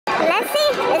Let's see.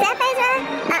 Is that Faze Run?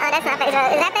 That's not Faze Run.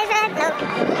 Is that Faze Run? Nope.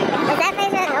 Is that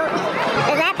Faze Run? Nope.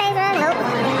 Is that Faze Run? Nope.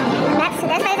 That's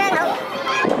Faze Run? Nope.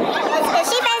 Is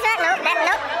she Faze Run? Nope.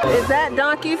 Nope. Is that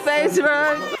Donkey Faze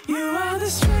Run? You are the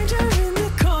stranger in the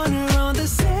corner on the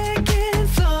second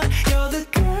floor. You're the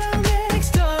girl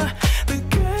next door. The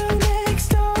girl next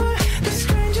door. The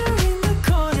stranger in the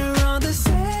corner on the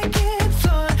second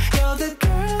floor. You're the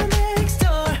girl next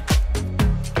door.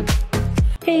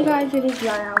 Hey guys, it is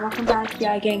Yaya. Welcome back to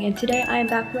Yaya Gang, and today I am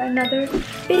back with another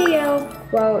video.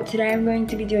 Well, today I'm going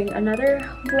to be doing another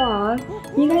vlog.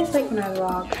 You guys like when I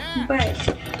vlog,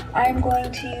 but I'm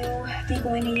going to be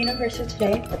going to Universal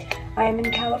today. I'm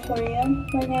in California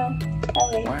right now,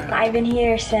 LA. I've been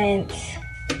here since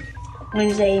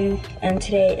Wednesday, and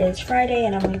today is Friday,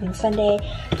 and I'm leaving Sunday.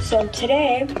 So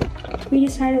today, we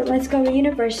decided let's go to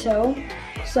Universal.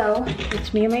 So,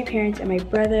 it's me and my parents and my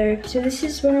brother. So this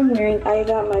is what I'm wearing. I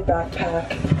got my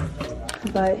backpack,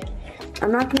 but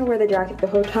I'm not gonna wear the jacket the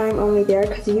whole time, only there,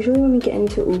 because usually when we get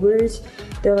into Ubers,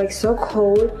 they're like so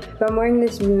cold. But I'm wearing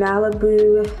this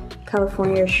Malibu,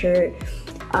 California shirt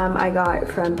I got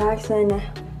from Paxton.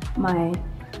 My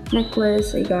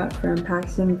necklace I got from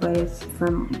Paxton, but it's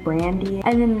from Brandy.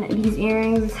 And then these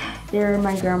earrings, they're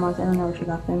my grandma's. I don't know where she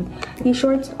got them. These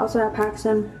shorts also at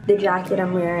Paxton. The jacket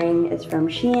I'm wearing is from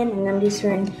Shein, and I'm just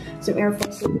wearing some Air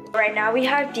Force. Right now we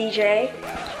have DJ.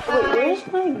 Wait, where's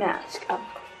my mask? Oh.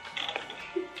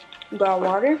 Got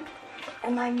water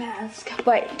and my mask.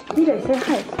 But DJ, say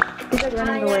hi. He's like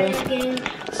running away.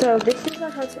 So this is our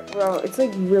house. Well, it's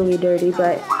like really dirty,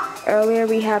 but earlier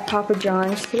we had Papa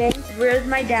John's today. Where's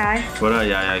my dad? What up,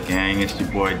 Yaya Gang? It's your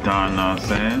boy Don, know what I'm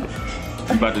saying?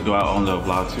 I'm about to do our own little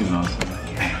vlog too, know what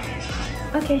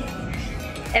I'm saying? Okay.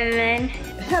 And then,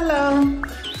 Hello.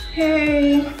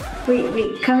 Hey.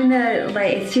 wait, come in the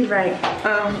light. It's too bright.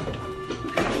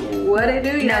 What it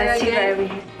do, No, Yaya it's too bright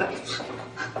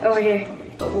Gang? over here.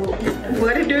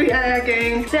 What it do, Yaya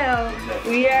Gang? So,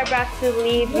 we are about to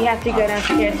leave. We have to go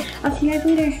downstairs. I'll see you guys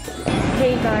later.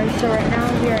 Hey guys, so right now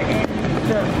we are in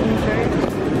the Uber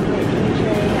with DJ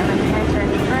and my parents are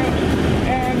in front.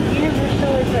 And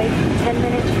Universal is like 10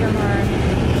 minutes from our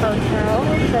hotel,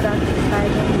 so that's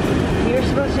exciting. We were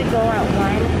supposed to go at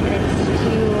 1 and it's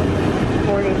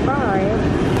 2:45.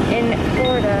 In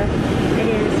Florida, it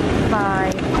is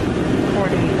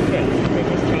 5:46. They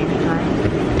just changed time.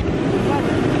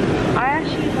 I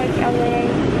actually like LA.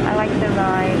 I like the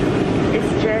vibe.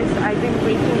 It's just I've been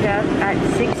waking up at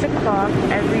 6 o'clock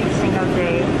every single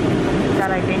day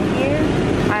that I've been here.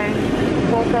 I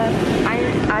woke up.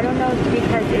 I don't know if it's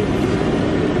because it's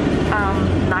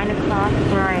 9 o'clock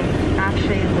where I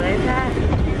actually live at.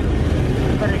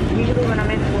 But usually when I'm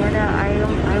in Florida,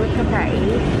 I wake up at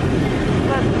 8.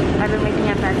 But I've been waking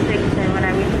up at 6, and when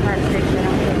I wake up at 6, I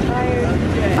don't get tired.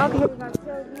 Okay,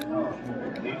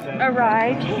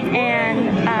 arrived,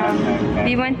 and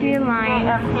we went through the line.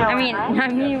 I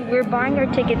mean, we're buying our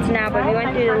tickets now, but we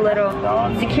went through the little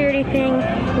security thing.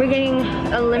 We're getting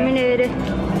Unlimited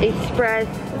Express,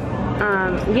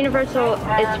 Universal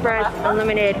Express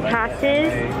Unlimited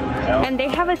passes, and they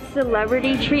have a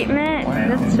celebrity treatment.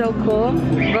 That's so cool,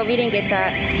 but we didn't get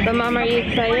that. But Mom, are you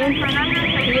excited?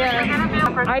 Yeah.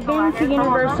 I've been to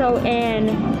Universal in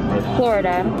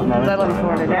Florida. I love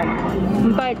Florida.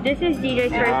 But this is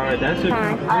DJ's first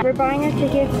time. We're buying our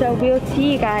tickets, so we'll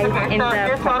see you guys in the Hey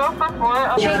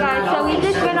guys, so we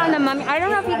just went on the Mummy. I don't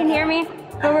know if you can hear me,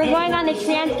 but we're going on the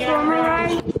Transformer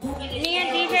ride. Me and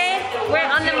DJ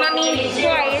went on the Mummy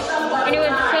twice, and it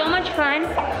was so much fun.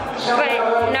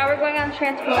 But now we're going on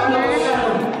Transformer.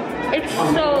 It's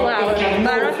so loud,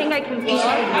 but I don't think I can vlog.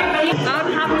 I'll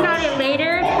talk about it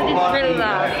later, because it's really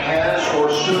loud.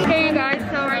 Hey you guys,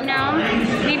 so right now,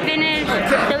 we finished,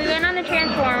 so we went on the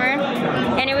Transformer,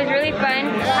 and it was really fun.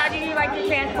 How did you like the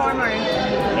Transformer?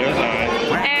 It was alright.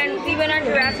 And we went on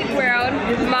Jurassic World.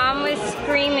 Mom was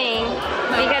screaming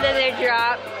because of the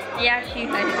drop. Yeah, she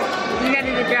said it. Because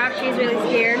of the drop, she was really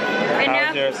scared. And How now,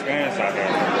 was your experience out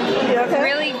there?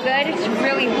 really good, it's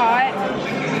really hot.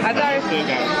 I got a Still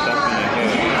got stuff in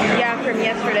your hair. yeah, from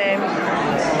yesterday.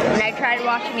 And I tried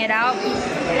washing it out.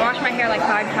 I washed my hair like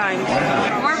 5 times.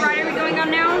 What ride are we going on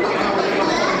now?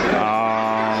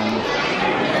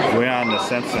 We're on the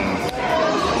Simpsons.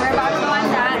 We're about to go on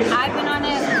that. I've been on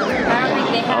it. I don't think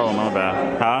they have. Oh, my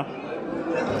bad. Huh?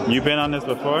 You've been on this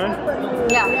before?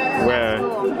 Yeah. Where?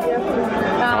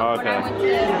 Oh, okay.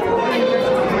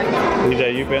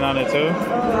 DJ, you've been on it too?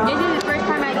 This is the first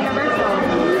time at Universal.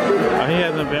 Oh, he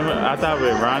hasn't been. I thought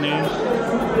with Ronnie.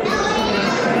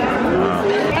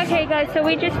 Okay guys, so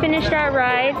we just finished our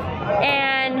ride,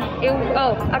 and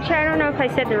actually, I don't know if I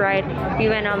said the ride we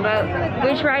went on, but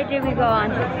which ride did we go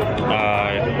on?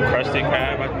 Krusty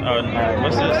Krab.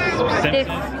 What's this?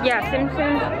 Simpsons? Yeah,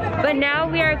 Simpsons. But now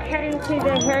we are heading to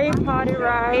the Harry Potter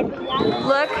ride.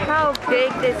 Look how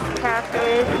big this castle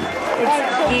is.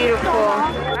 It's beautiful.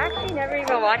 I actually never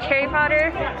even watched Harry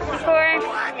Potter before,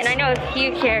 and I know a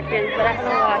few characters, but I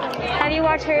haven't watched. Have you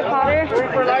watched Harry Potter?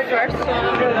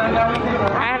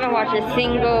 I haven't watched a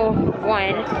single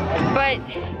one, but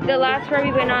the last ride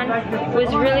we went on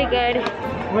was really good.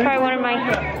 Probably one of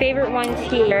my favorite ones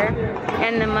here,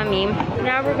 and the Mummy.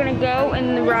 Now we're gonna go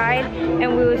in the ride,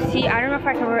 and we will see. I don't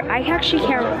know if I actually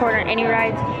can't record on any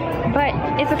rides, but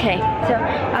it's okay. So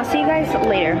I'll see you guys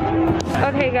later.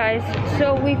 Okay guys,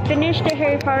 so we finished the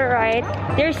Harry Potter ride.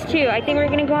 There's two. I think we're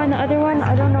gonna go on the other one.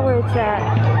 I don't know where it's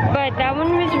at, but that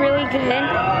one was really good.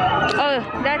 Oh,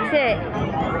 that's it.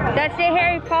 That's the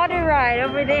Harry Potter ride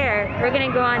over there. We're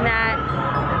gonna go on that.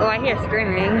 Oh, I hear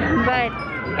screaming, but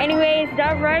anyways,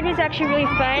 that ride was actually really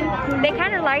fun. They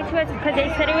kind of lied to us because they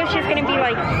said it was just gonna be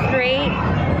like straight,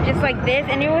 just like this,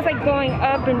 and it was like going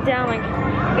up and down, like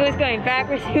it was going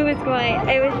backwards, it was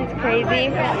just crazy.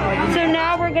 So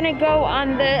now we're gonna go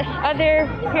on the other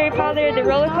Harry Potter, the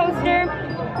roller coaster,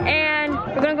 and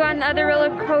we're gonna go on the other roller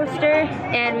coaster,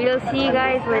 and we'll see you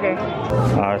guys later.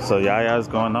 Alright, so Yaya's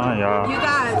going on, y'all. You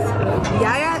guys,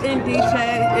 Yaya and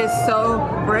DJ is so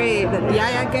brave.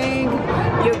 Yaya gang,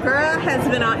 your girl has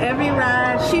been on every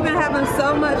ride. She's been having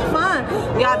so much fun.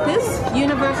 Y'all, this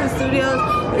Universal Studios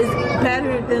is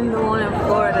better than the one in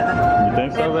Florida. You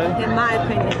think so, babe? In my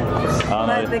opinion.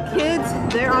 But the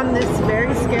kids, they're on this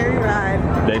very scary ride.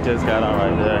 They just got on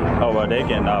right there. Oh, well, they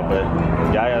getting out, but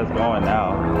Yaya's going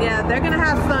now. Yeah, they're gonna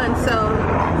have fun, so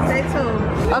stay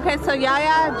tuned. Okay, so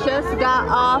Yaya just got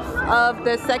off of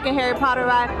the second Harry Potter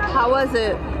ride. How was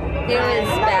it? It was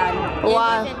bad.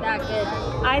 Why? It wasn't that good.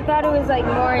 I thought it was like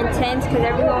more intense because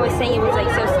everyone was saying it was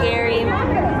like so scary,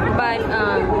 but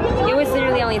it was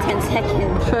literally only 10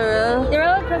 seconds. For real? The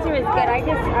roller coaster was good. I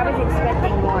was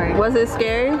expecting more. Was it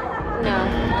scary?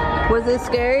 No. Was it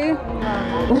scary?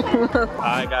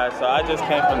 Alright guys, so I just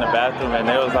came from the bathroom and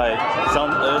there was like it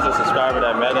was a subscriber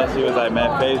that met us. He was like,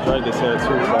 man, Faze Rug is here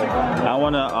too. So I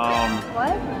wanna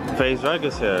What? Faze Rug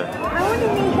is here. I want to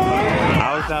meet him.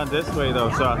 I was down this way though,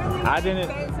 so I didn't.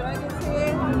 Faze Rug is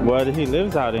here? Well, he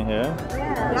lives out in here.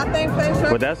 Y'all think Faze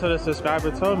Rug? Well, that's what a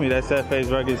subscriber told me. They said Faze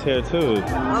Rug is here too.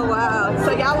 Oh wow.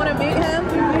 So y'all wanna meet him?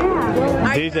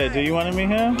 Yeah. DJ, do you wanna meet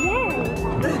him?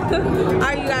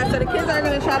 Alright you guys, so the kids are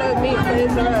gonna try to meet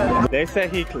Faze Rug. They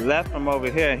said he left from over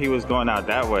here and he was going out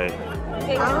that way.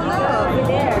 I don't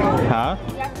know. Huh?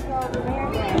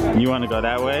 You wanna go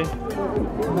that way?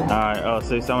 Alright, oh,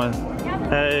 see someone.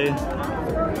 Hey.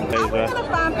 How we gonna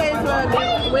find Faze Rug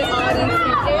with all these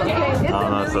people? I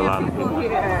don't know, it's a lot of people.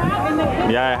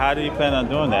 Yeah, how do you plan on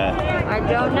doing that? I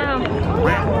don't know.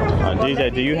 DJ,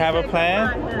 do you have a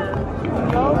plan?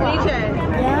 DJ,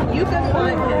 yeah? You can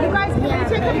find him. You guys, can I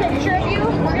take a picture of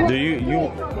you? Do you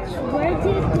Where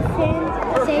did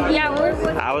the same? Yeah,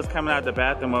 I was coming out the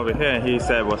bathroom over here and he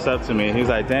said, what's up to me? He was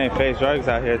like, dang, Faze Rug's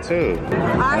out here too.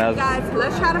 Alright guys,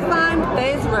 let's try to find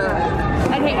Faze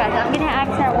Rug. Okay guys, I'm gonna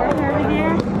ask that worker over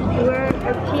there where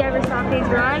if she ever saw Faze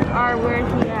Rug or where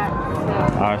is he at. So.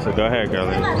 Alright, so go ahead,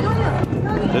 girlie.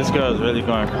 This girl is really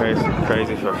going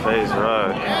crazy for Faze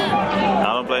Rug. I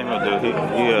don't blame her, dude.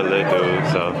 He a lit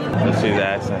dude, so she's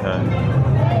asking her.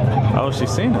 Oh,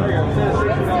 she's seen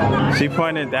him. She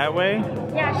pointed that way?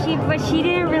 Yeah, but she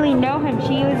didn't really know him.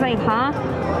 She was like, huh?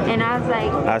 And I was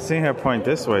like... I seen her point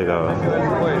this way, though.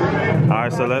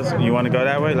 Alright, so you want to go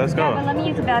that way? Let's go. Yeah, but let me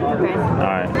use the bathroom first.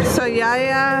 Alright. So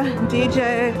Yaya,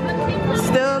 DJ,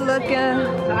 still looking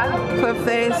for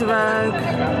Faze Rug.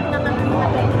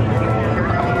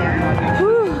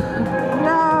 Whew.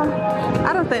 No,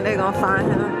 I don't think they're gonna find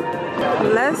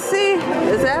him. Let's see.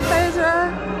 Is that Faze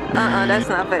Rug? That's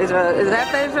not Faze Rug. Is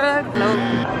that Faze Rug? Nope.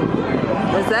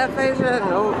 Is that Faze Rug?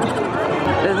 Nope.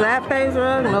 Is that Faze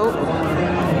Rug? Nope.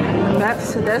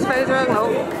 That's Faze Rug?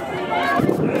 Nope.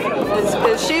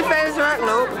 Is she Faze Rug?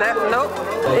 Nope. Nope.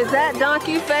 Is that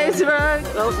Donkey Faze Rug?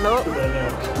 Nope. Nope.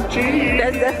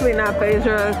 That's definitely not Faze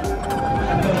Rug.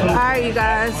 Alright, you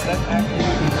guys.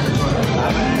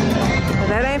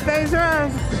 That ain't Faze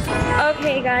Rug.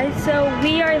 Okay guys, so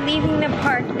we are leaving the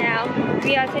park now.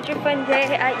 We had such a fun day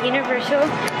at Universal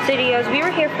Studios. We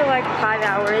were here for like 5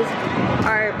 hours,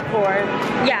 or 4,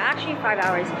 yeah, actually 5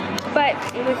 hours. But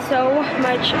it was so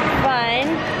much fun.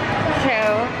 So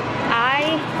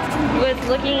I was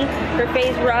looking for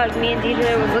Faze Rug. Me and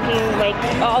DJ was looking like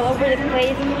all over the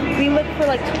place. We looked for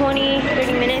like 20,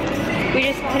 30 minutes we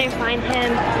just couldn't find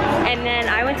him. And then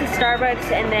I went to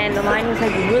Starbucks, and then the line was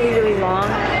like really long.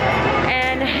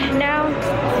 And now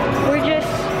we're just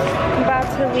about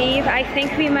to leave. I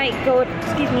think we might go,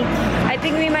 I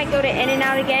think we might go to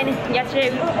In-N-Out again.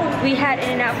 Yesterday we had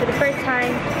In-N-Out for the first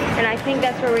time, and I think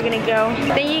that's where we're gonna go.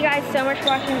 Thank you guys so much for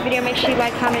watching the video. Make sure you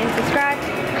like, comment, and subscribe.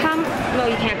 No,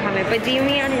 you can't comment, but DM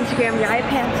me on Instagram, Yaya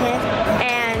Panton,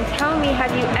 and tell me, have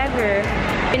you ever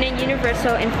been in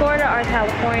Universal in Florida or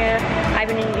California? I've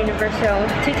been in Universal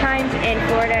 2 times in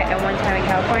Florida and 1 time in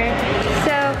California.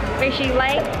 So make sure you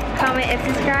like, comment, and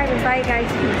subscribe, and bye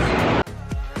guys. Peace.